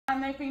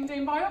and they've been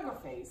doing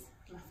biographies.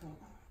 And I thought,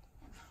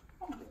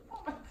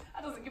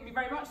 that doesn't give me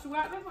very much to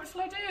work with, what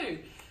shall I do?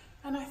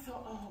 And I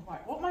thought, oh,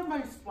 right, what am I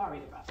most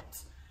worried about?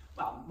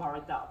 Well, I'm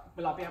worried that,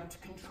 will I be able to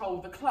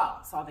control the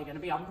class? Are they going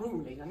to be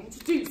unruly? I need to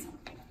do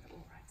something. I thought,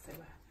 all right, so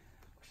what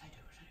should I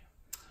do?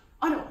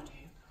 I know what I'll do.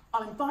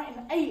 I'll invite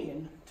an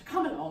alien to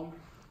come along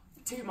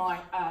to my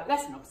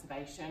lesson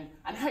observation,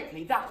 and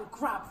hopefully that will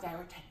grab their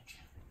attention.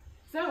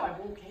 So I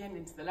walk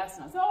into the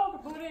lesson. I say, oh,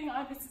 good morning,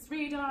 I'm Mrs.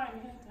 Reeder. I'm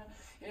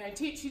here to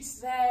teach you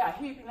today. I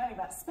hope you're learning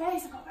about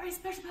space. I've got a very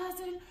special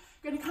person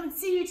going to come and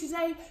see you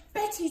today.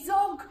 Betty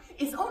Zog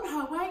is on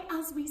her way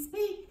as we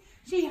speak.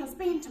 She has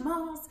been to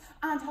Mars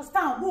and has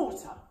found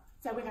water.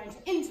 So we're going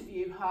to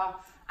interview her,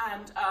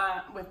 and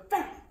we're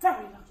very,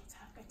 very lucky to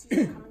have Betty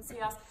Zog come and see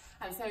us.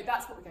 And so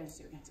that's what we're going to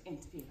do. We're going to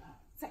interview her.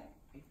 So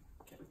we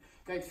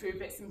go through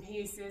bits and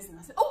pieces, and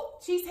I said, oh,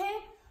 she's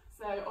here.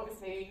 So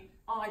obviously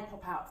I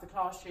pop out of the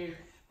classroom.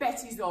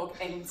 Betty Zog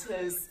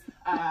enters.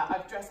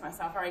 I've dressed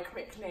myself very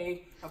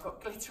quickly. I've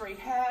got glittery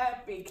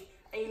hair, big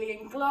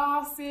alien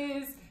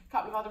glasses, a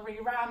couple of other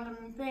really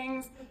random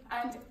things,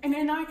 and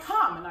then I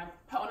come and I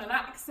put on an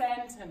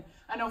accent,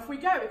 and off we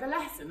go with the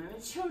lesson, and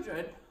the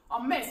children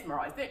are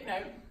mesmerised. You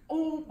know,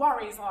 all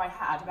worries I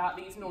had about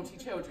these naughty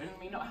children,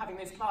 me not having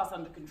this class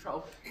under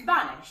control,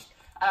 vanished.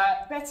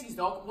 Betty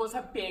Zog was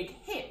a big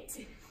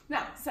hit.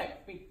 Now, so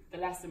the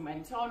lesson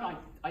went on,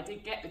 I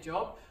did get the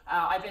job.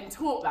 I then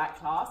taught that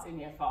class in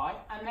year 5,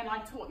 and then I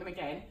taught them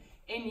again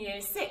in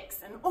year 6,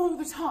 and all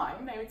the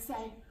time they would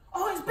say,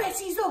 oh, is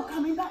Betty Zog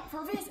coming back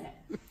for a visit?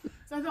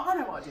 So I thought, I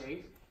know what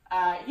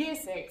I'll do. Year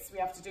 6, we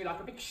have to do like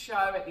a big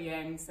show at the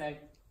end, so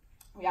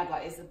we had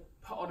like this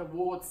put on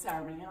awards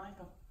ceremony, and I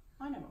thought,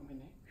 I know what I'm going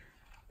to do.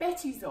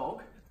 Betty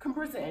Zog can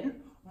present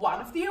one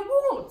of the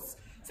awards.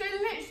 So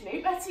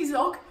literally, Betty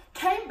Zog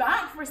came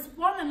back for his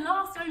one and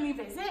last only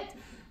visit,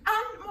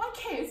 and my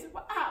kids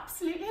were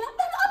absolutely like,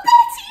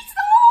 Betty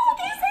Zog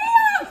is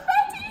here!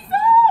 Betty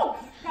Zog!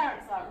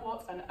 Parents are like,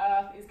 what on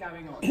earth is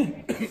going on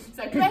here?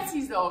 So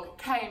Betty Zog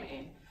came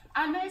in,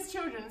 and those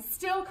children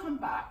still come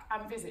back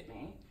and visit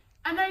me,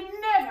 and they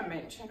never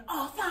mention,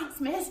 oh, thanks,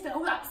 miss, for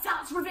all that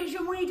stats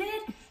revision we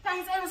did.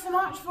 Thanks ever so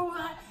much for all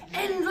that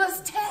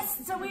endless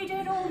tests that we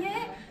did all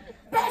year.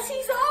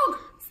 Betty Zog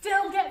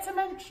still get to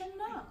mention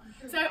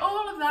that. So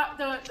all of that,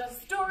 the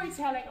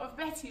storytelling of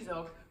Betty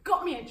Zog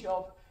got me a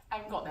job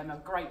and got them a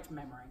great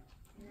memory.